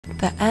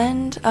The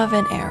end of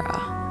an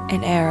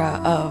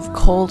era of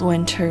cold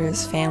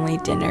winters, family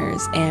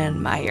dinners,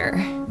 and mire.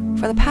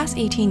 For the past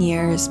 18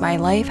 years, my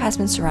life has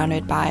been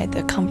surrounded by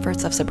the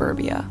comforts of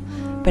suburbia.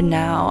 But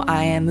now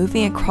I am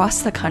moving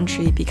across the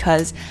country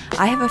because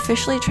I have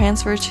officially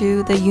transferred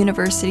to the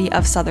University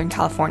of Southern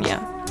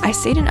California. I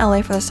stayed in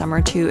LA for the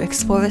summer to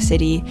explore the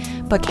city,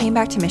 but came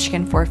back to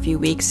Michigan for a few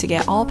weeks to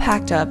get all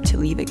packed up to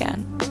leave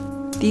again.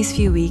 These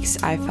few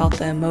weeks, I felt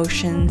the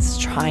emotions,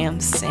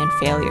 triumphs, and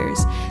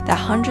failures that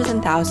hundreds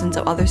and thousands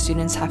of other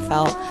students have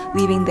felt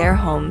leaving their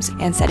homes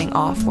and setting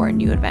off for a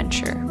new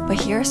adventure. But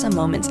here are some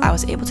moments I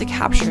was able to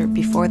capture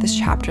before this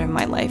chapter of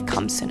my life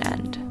comes to an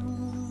end.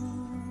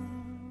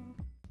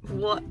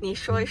 你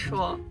说一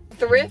说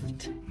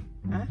thrift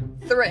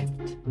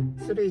thrift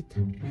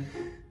thrift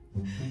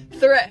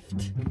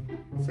thrift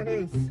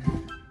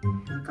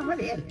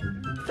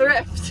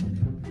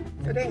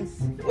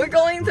We're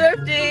going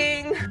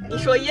thrifting! 你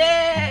说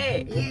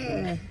yay!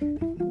 Yeah!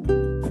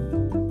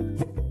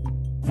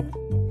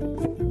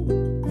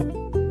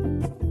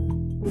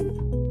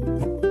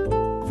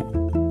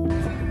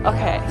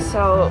 Okay,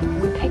 so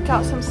we picked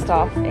out some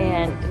stuff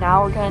and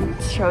now we're going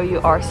to show you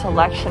our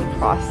selection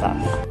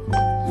process.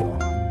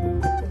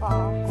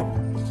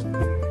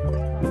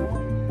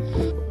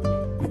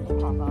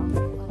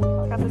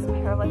 Got this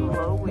pair of like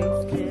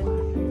low-waisted,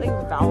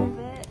 like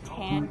velvet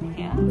tan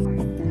pants.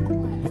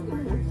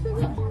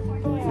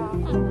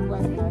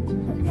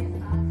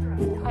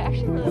 I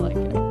actually really like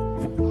it.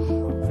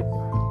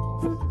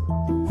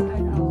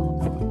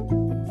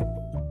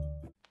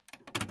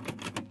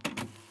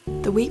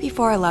 The week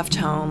before I left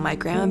home, my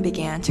grandma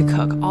began to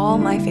cook all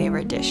my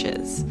favorite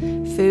dishes.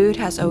 Food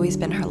has always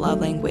been her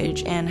love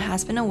language and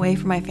has been a way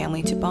for my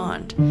family to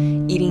bond.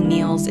 Eating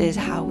meals is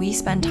how we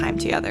spend time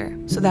together.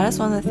 So that is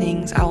one of the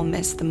things I will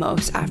miss the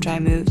most after I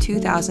move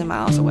 2,000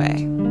 miles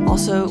away.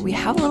 Also, we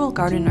have a little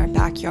garden in our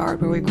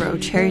backyard where we grow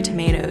cherry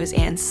tomatoes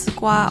and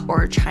squat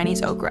or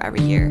Chinese okra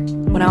every year.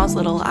 When I was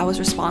little, I was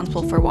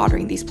responsible for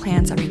watering these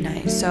plants every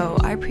night, so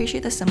I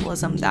appreciate the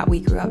symbolism that we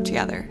grew up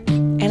together.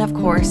 And of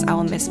course, I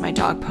will miss my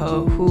dog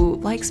Poe, who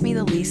likes me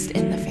the least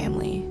in the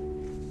family.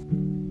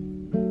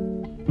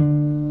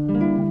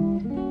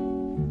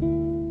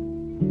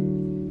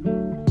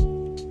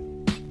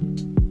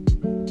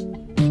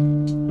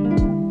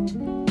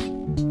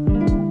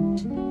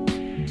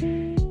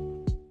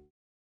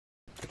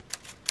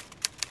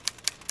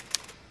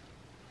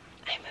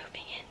 I'm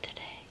moving in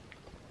today.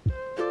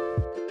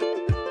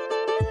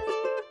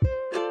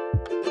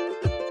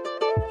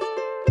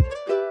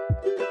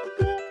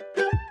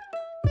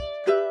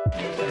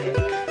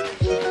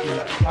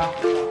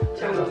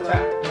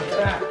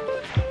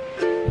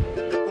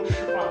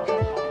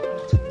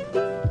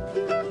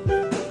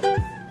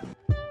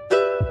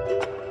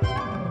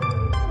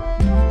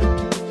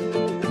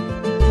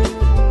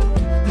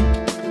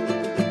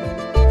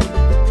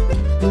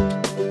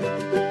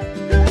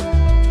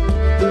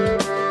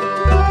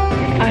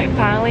 I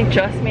finally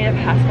just made it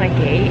past my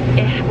gate.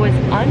 It was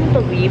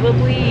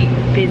unbelievably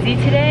busy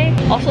today.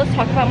 Also, let's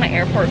talk about my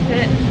airport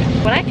fit.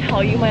 When I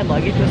tell you my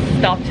luggage was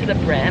stuffed to the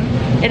brim,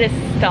 it is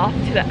stuffed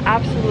to the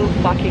absolute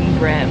fucking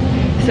brim.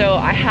 So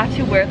I have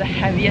to wear the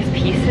heaviest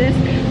pieces,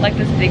 like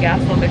this big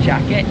ass leather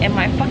jacket, and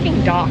my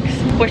fucking docks,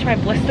 which my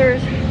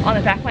blisters on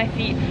the back of my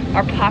feet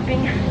are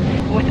popping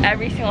with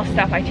every single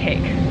step I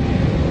take.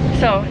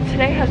 So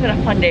today has been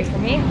a fun day for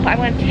me, but I'm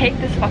gonna take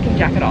this fucking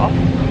jacket off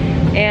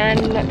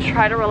and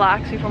try to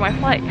relax before my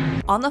flight.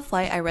 On the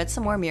flight, I read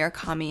some more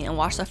Murakami and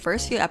watched the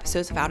first few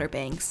episodes of Outer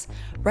Banks.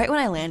 Right when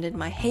I landed,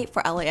 my hate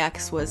for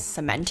LAX was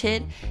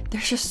cemented.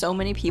 There's just so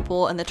many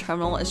people and the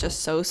terminal is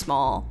just so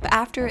small. But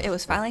after, it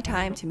was finally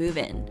time to move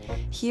in.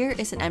 Here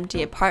is an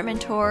empty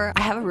apartment tour.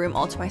 I have a room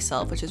all to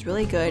myself, which is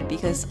really good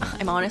because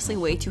I'm honestly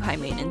way too high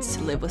maintenance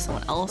to live with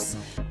someone else,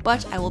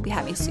 but I will be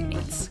having suite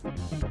mates.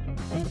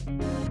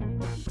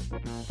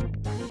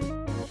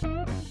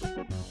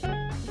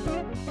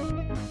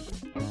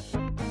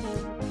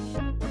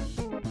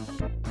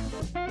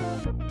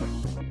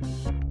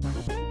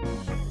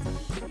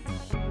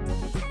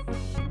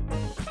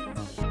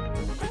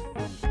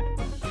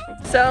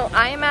 So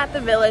I am at the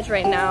Village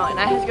right now and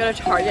I have to go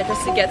to Target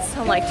just to get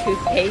some like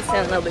toothpaste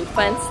and the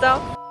loofah and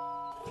stuff.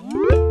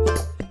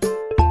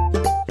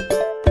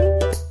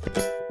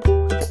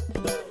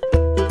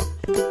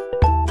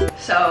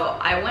 So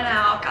I went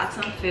out, got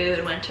some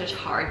food, went to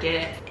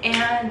Target,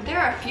 and there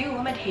are a few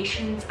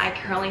limitations I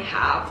currently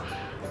have.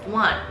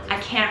 1, I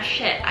can't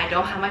shit, I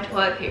don't have my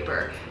toilet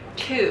paper.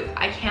 2,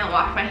 I can't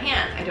wash my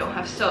hands, I don't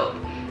have soap.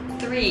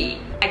 3,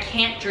 I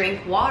can't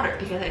drink water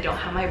because I don't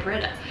have my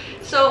Brita.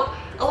 So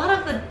a lot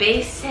of the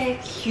basic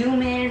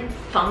human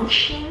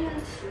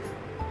functions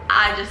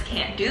I just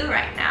can't do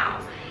right now.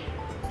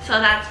 So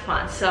that's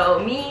fun. So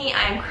me,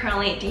 I am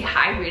currently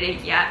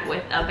dehydrated yet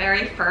with a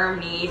very firm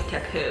need to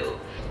poo.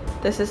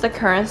 This is the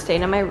current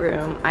state of my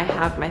room. I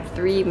have my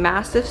 3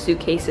 massive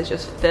suitcases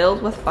just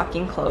filled with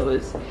fucking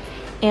clothes.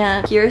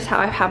 And here's how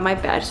I have my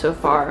bed so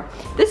far.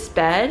 This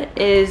bed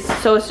is,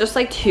 so it's just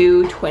like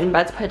 2 twin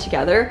beds put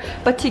together,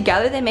 but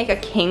together they make a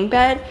king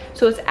bed,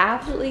 so it's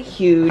absolutely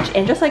huge,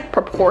 and just like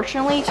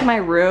proportionally to my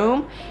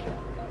room,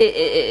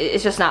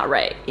 it's just not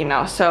right, you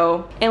know?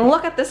 So, and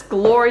look at this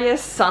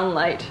glorious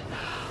sunlight.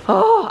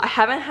 Oh, I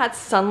haven't had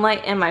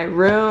sunlight in my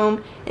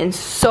room in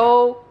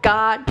so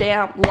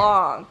goddamn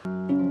long.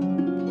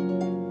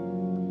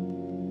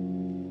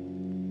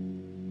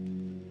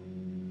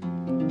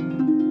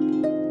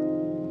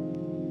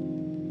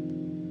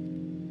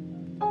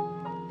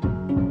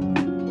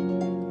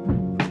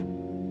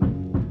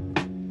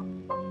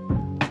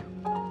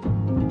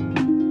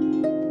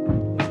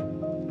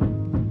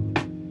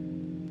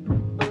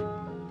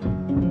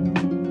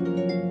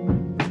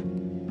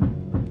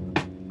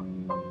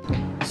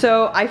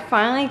 So I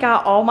finally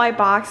got all my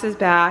boxes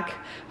back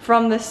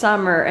from the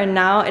summer, and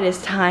now it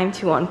is time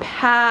to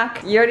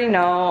unpack. You already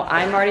know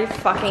I'm already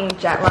fucking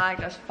jet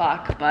lagged as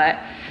fuck, but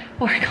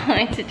we're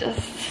going to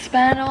just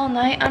spend all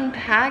night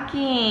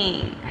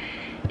unpacking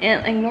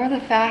and ignore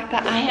the fact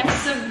that I am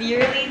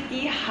severely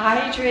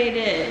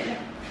dehydrated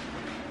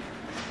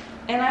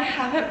and I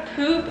haven't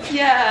pooped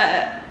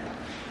yet.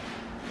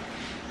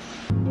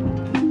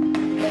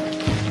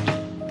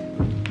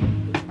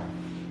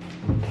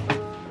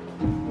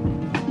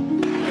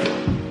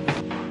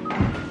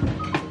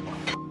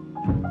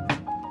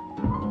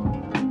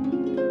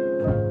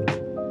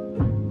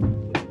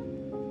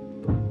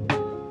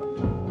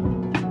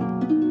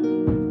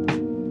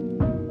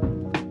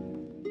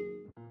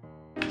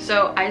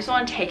 So I just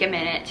want to take a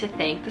minute to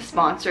thank the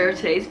sponsor of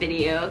today's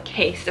video,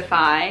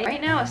 Casetify. Right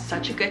now is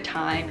such a good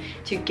time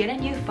to get a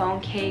new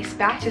phone case.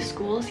 Back to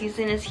school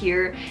season is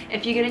here.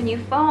 If you get a new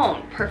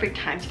phone, perfect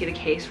time to get a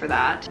case for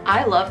that.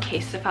 I love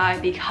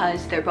Casetify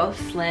because they're both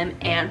slim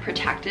and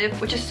protective,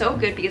 which is so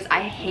good because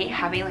I hate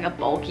having like a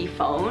bulky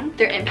phone.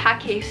 Their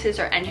impact cases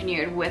are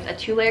engineered with a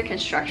 2-layer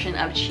construction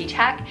of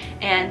Chi-Tech,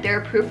 and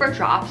they're approved for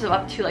drops of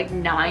up to like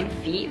 9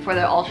 feet for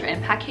their ultra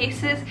impact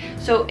cases.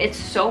 So it's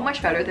so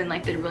much better than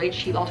like the really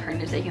cheap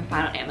alternatives that you can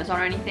find on Amazon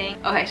or anything.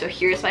 Okay, so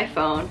here's my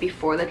phone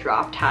before the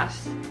drop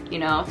test. You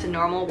know, it's a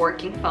normal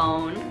working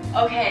phone.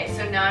 Okay,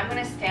 so now I'm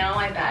gonna stand on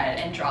my bed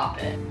and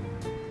drop it.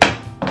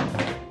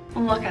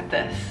 Look at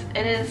this.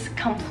 It is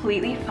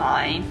completely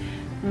fine.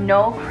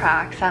 No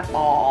cracks at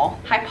all.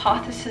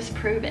 Hypothesis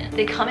proven.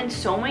 They come in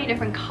so many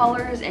different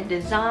colors and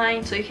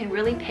designs, so you can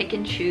really pick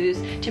and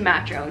choose to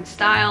match your own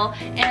style.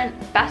 And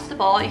best of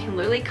all, you can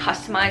literally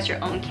customize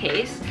your own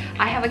case.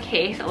 I have a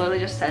case that literally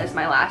just says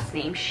my last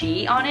name,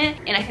 She, on it,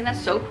 and I think that's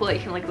so cool that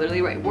you can like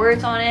literally write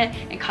words on it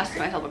and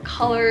customize all the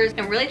colors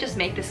and really just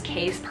make this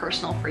case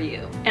personal for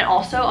you. And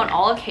also on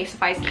all of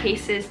Casetify's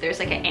cases, there's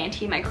like an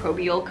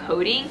antimicrobial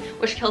coating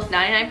which kills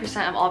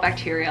 99% of all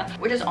bacteria,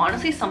 which is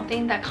honestly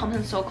something that comes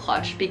in so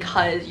clutch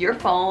because your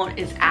phone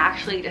is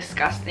actually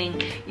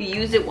disgusting. You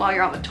use it while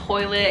you're on the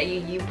toilet,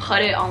 you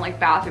put it on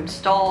like bathroom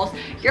stalls.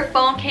 Your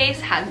phone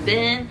case has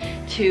been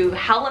to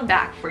hell and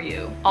back for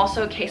you.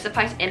 Also,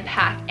 Casetify's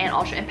impact and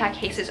ultra impact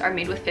cases are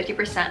made with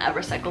 50% of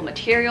recycled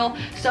material,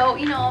 so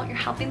you know, you're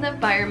helping the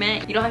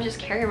environment. You don't have to just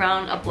carry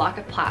around a block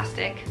of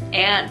plastic.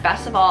 And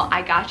best of all,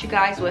 I got you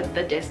guys with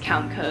the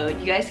discount code.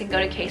 You guys can go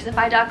to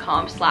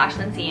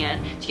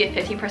casetify.com/Lindsiann to get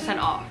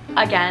 15% off.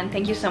 Again,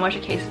 thank you so much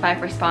to Casetify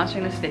for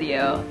sponsoring this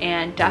video,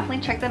 and definitely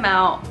check them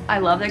out. I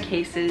love their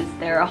cases.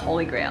 They're a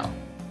holy grail.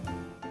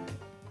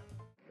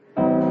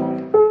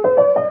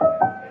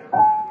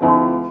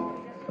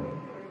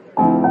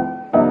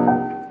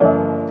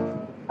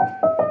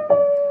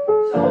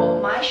 So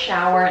my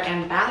shower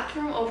and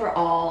bathroom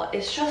overall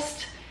is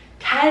just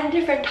 10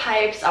 different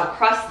types of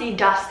crusty,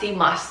 dusty,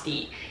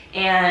 musty,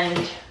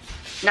 and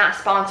not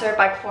sponsored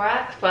by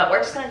Clorox, but we're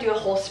just gonna do a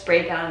whole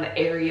spray down in the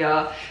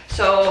area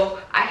so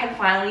I can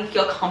finally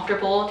feel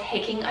comfortable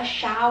taking a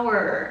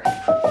shower.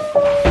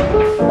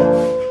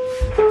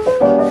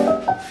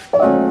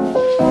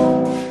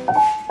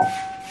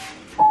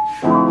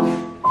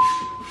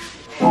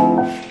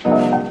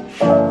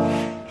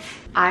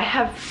 I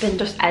have been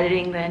just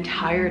editing the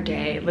entire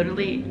day.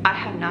 Literally, I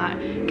have not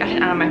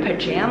gotten out of my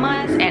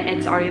pajamas and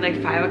it's already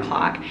like 5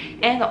 o'clock,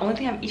 and the only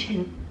thing I've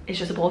eaten is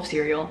just a bowl of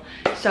cereal.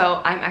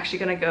 So I'm actually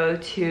gonna go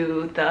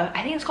to the,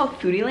 I think it's called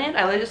Foodie Land.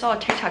 I literally just saw a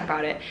TikTok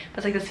about it.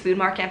 It's like this food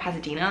market in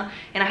Pasadena,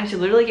 and I have to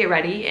literally get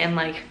ready in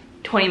like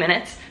 20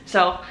 minutes.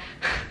 So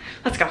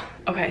let's go.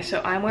 Okay,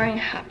 so I'm wearing a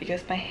hat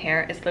because my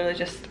hair is literally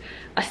just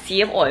a sea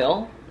of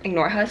oil.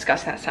 Ignore how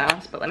disgusting that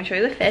sounds, but let me show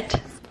you the fit.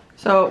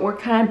 So we're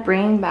kind of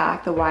bringing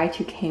back the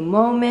Y2K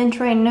moment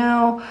right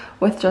now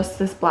with just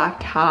this black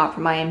top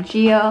from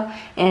IMGA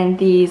and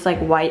these like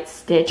white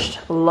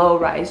stitched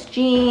low-rise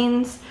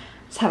jeans.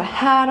 Just have a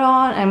hat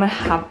on, I'm gonna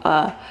have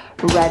a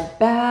red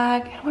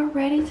bag, and we're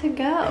ready to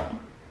go.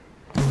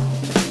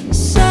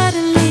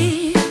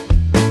 Suddenly,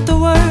 the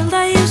world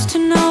I used to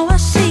know, I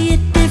see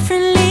it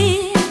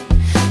differently.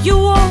 You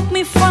woke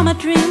me from a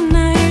dream,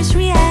 now here's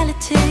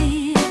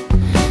reality.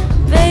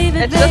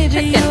 Baby,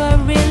 baby, you are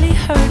really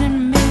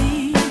hurting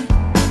me.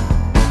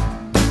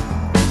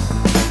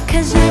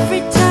 'Cause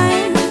every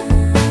time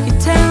you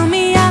tell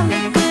me I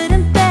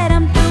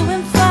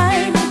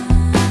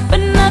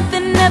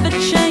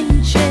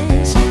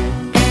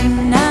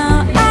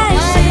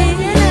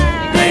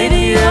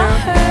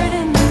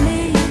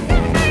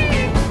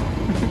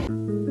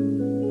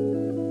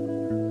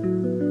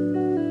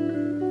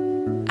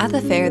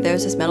the fair, there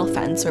was this metal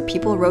fence where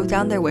people wrote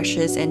down their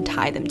wishes and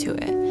tied them to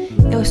it.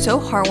 It was so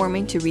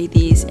heartwarming to read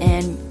these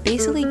and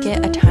basically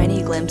get a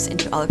tiny glimpse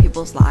into other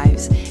people's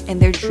lives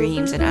and their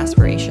dreams and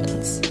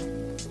aspirations.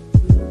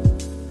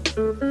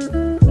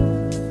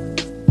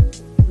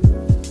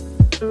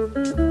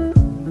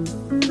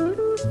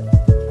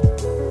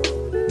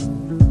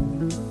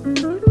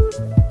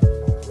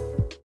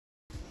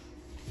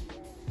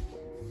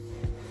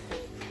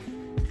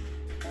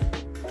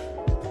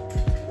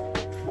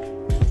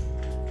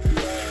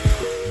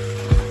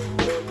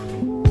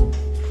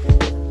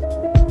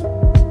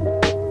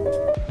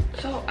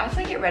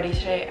 Ready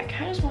today, I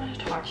kind of just wanted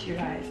to talk to you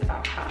guys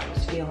about how I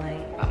was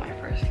feeling about my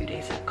first few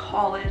days at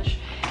college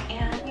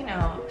and, you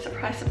know,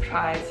 surprise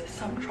surprise,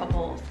 some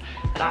troubles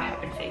that I have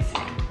been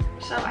facing.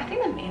 So I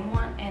think the main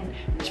one, and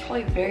it's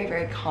probably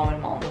very common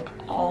among like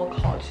all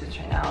college students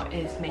right now,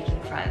 is making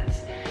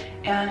friends.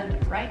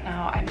 And right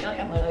now I feel like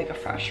I'm literally like a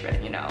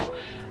freshman, you know,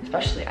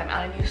 especially I'm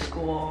at a new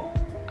school,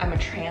 I'm a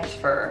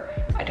transfer,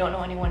 I don't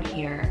know anyone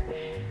here.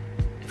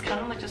 It's kind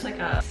of like just like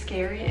a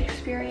scary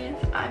experience.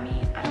 I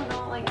mean, I don't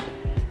know, like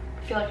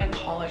I feel like in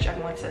college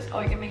everyone says,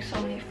 oh, you're gonna make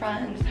so many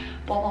friends,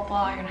 blah blah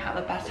blah, you're gonna have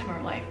the best time of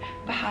your life.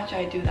 But how do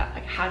I do that?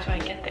 Like, how do I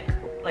get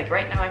there? Like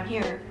right now I'm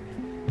here,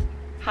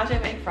 how do I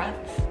make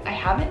friends? I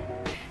haven't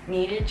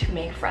needed to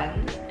make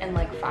friends in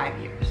like 5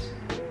 years,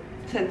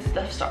 since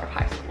the start of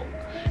high school.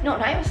 No,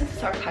 not even since the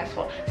start of high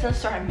school, since the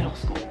start of middle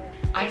school.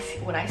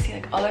 When I see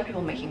like other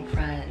people making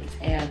friends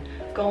and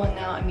going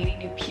out and meeting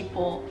new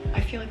people,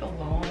 I feel like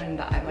alone and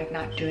that I'm like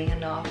not doing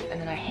enough,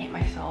 and then I hate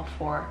myself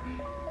for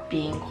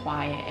being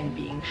quiet and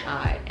being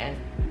shy and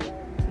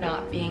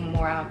not being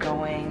more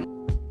outgoing.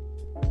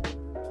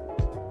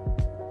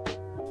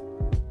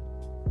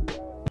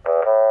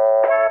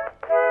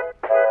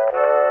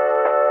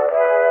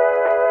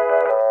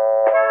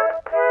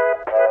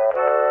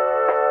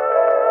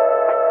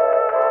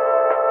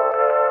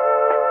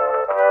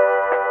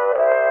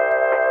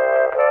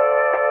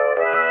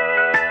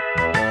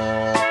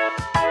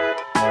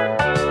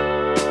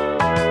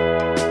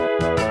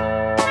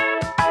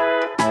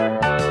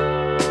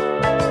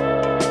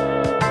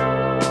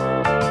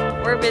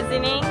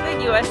 Visiting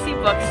the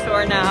USC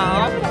bookstore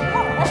now.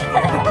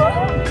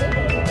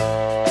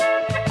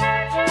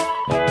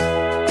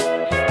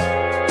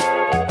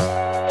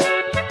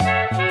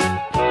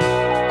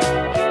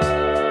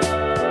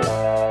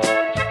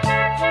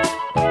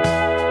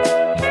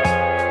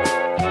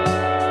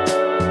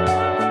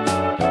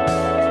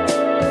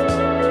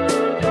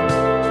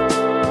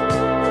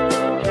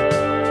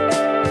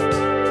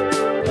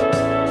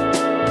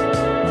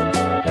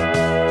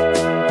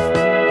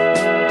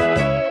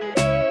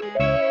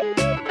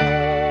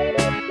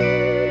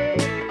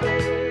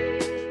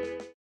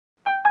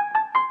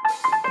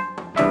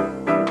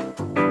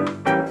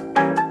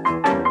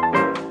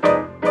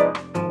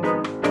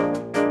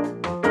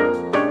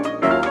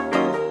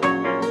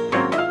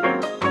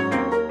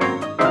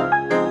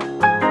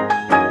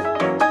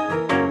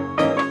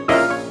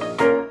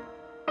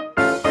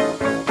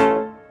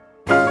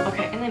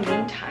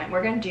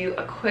 We're gonna do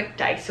a quick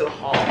Daiso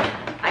haul.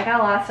 I got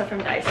a lot of stuff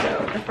from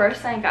Daiso. The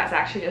first thing I got is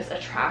actually just a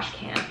trash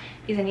can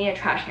because I need a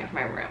trash can for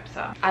my room.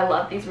 So I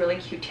love these really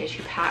cute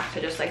tissue packs,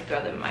 so just like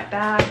throw them in my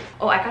bag.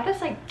 Oh, I got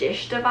this like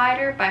dish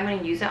divider, but I'm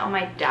gonna use it on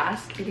my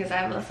desk because I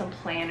have some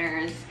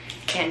planners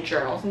and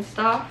journals and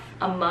stuff.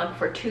 A mug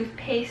for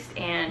toothpaste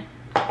and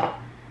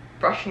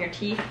brushing your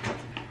teeth.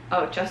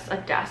 Oh, just a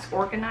desk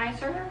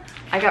organizer.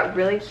 I got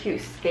really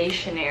cute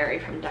stationery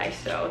from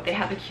Daiso. They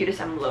have the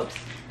cutest envelopes.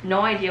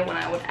 No idea when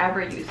I would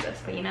ever use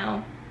this, but you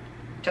know,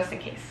 just in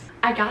case.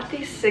 I got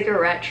these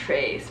cigarette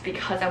trays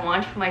because I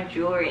wanted to put my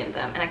jewelry in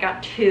them, and I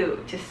got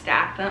 2 to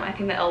stack them. I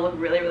think that it'll look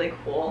really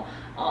cool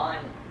on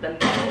the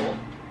metal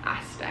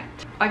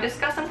aspect. I just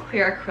got some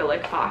clear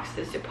acrylic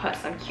boxes to put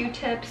some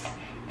Q-tips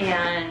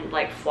and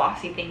like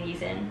flossy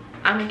thingies in.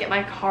 I'm gonna get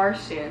my car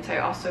soon, so I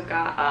also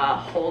got a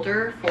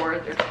holder for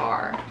the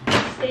car,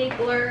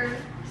 stapler,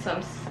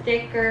 some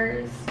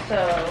stickers,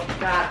 so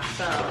got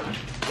some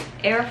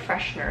air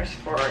fresheners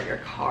for your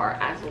car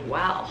as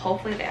well.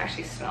 Hopefully they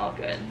actually smell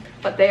good,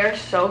 but they are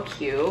so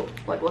cute.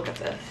 Like, look at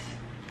this.